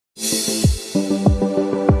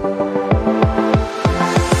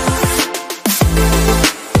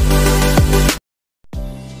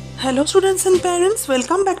Hello students and parents,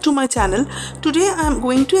 welcome back to my channel. Today I am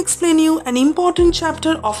going to explain you an important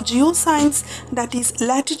chapter of geoscience, that is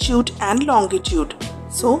latitude and longitude.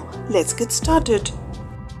 So let's get started.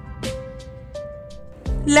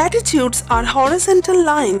 Latitudes are horizontal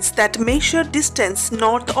lines that measure distance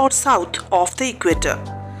north or south of the equator.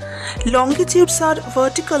 Longitudes are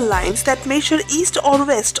vertical lines that measure east or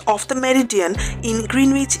west of the meridian in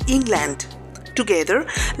Greenwich, England. Together,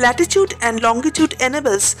 latitude and longitude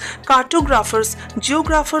enables cartographers,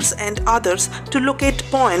 geographers and others to locate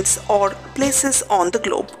points or places on the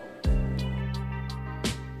globe.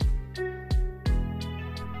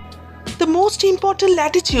 The most important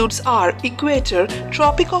latitudes are equator,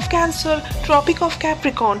 Tropic of Cancer, Tropic of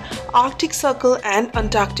Capricorn, Arctic Circle and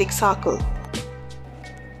Antarctic Circle.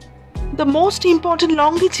 The most important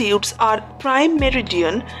longitudes are prime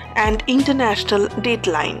meridian and international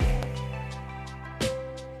dateline.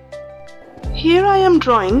 Here I am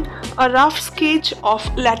drawing a rough sketch of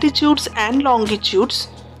latitudes and longitudes.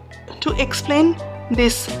 To explain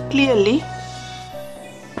this clearly,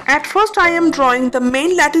 at first I am drawing the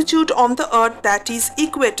main latitude on the earth, that is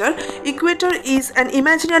equator. Equator is an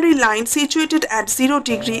imaginary line situated at 0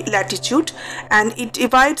 degree latitude and it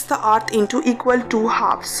divides the earth into equal two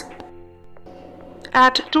halves.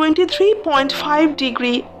 At 23.5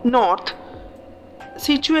 degree north,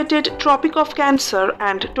 situated Tropic of Cancer,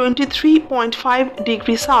 and 23.5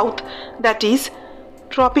 degree south, that is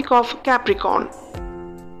Tropic of Capricorn.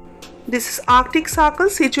 This is Arctic Circle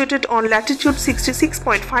situated on latitude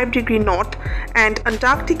 66.5 degree north and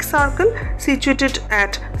Antarctic Circle situated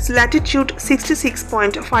at latitude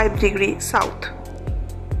 66.5 degree south.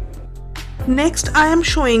 Next I am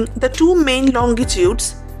showing the two main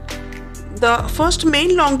longitudes. The first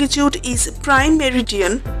main longitude is prime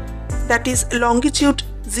meridian, that is longitude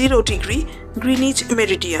 0 degree Greenwich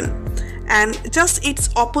meridian, and just its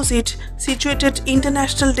opposite situated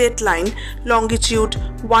international dateline longitude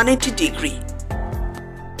 180 degree.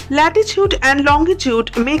 Latitude and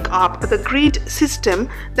longitude make up the grid system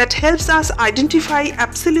that helps us identify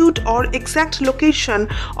absolute or exact location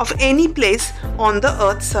of any place on the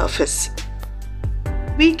Earth's surface.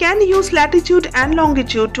 We can use latitude and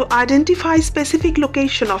longitude to identify specific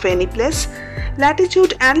location of any place.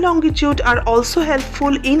 Latitude and longitude are also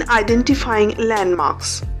helpful in identifying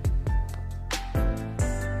landmarks.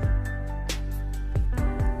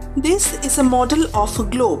 This is a model of a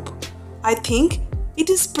globe. I think it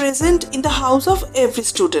is present in the house of every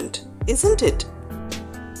student, isn't it?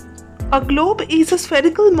 A globe is a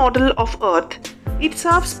spherical model of Earth. It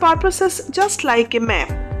serves purposes just like a map.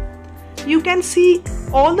 You can see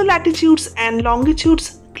all the latitudes and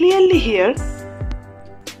longitudes clearly here.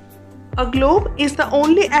 A globe is the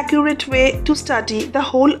only accurate way to study the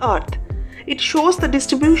whole Earth. It shows the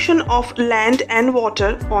distribution of land and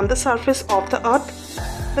water on the surface of the Earth,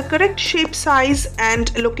 the correct shape, size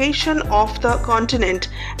and location of the continent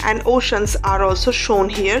and oceans are also shown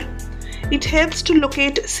here. It helps to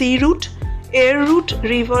locate sea route, air route,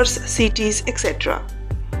 rivers, cities, etc.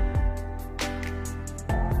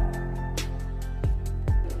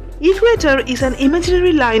 Equator is an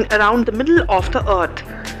imaginary line around the middle of the Earth.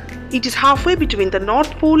 It is halfway between the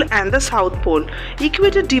North Pole and the South Pole.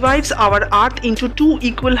 Equator divides our Earth into two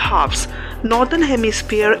equal halves, Northern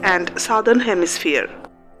Hemisphere and Southern Hemisphere.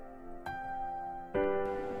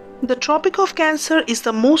 The Tropic of Cancer is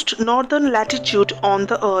the most northern latitude on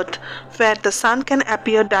the Earth, where the sun can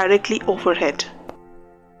appear directly overhead.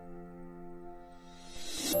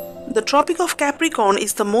 The Tropic of Capricorn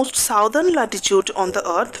is the most southern latitude on the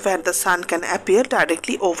Earth, where the sun can appear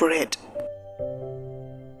directly overhead.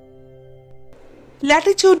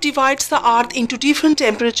 Latitude divides the Earth into different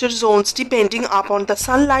temperature zones depending upon the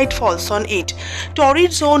sunlight falls on it.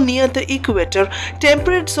 Torrid zone near the equator,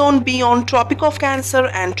 temperate zone beyond Tropic of Cancer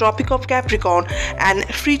and Tropic of Capricorn, and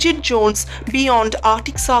frigid zones beyond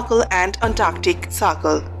Arctic Circle and Antarctic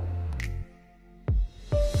Circle.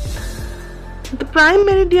 The prime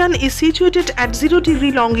meridian is situated at 0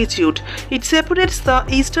 degree longitude. It separates the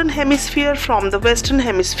eastern hemisphere from the western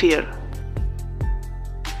hemisphere.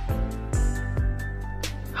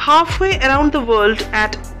 Halfway around the world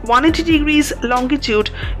at 180 degrees longitude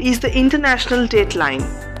is the international dateline.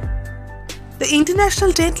 The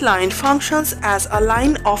international dateline functions as a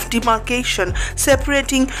line of demarcation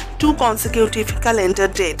separating two consecutive calendar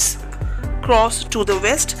dates. Cross to the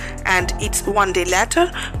west and it's one day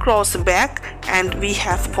later, cross back and we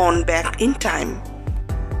have gone back in time.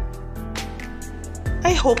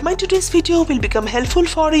 I hope my today's video will become helpful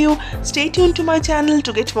for you. Stay tuned to my channel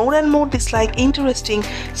to get more and more interesting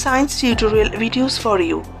science tutorial videos for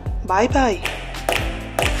you. Bye bye.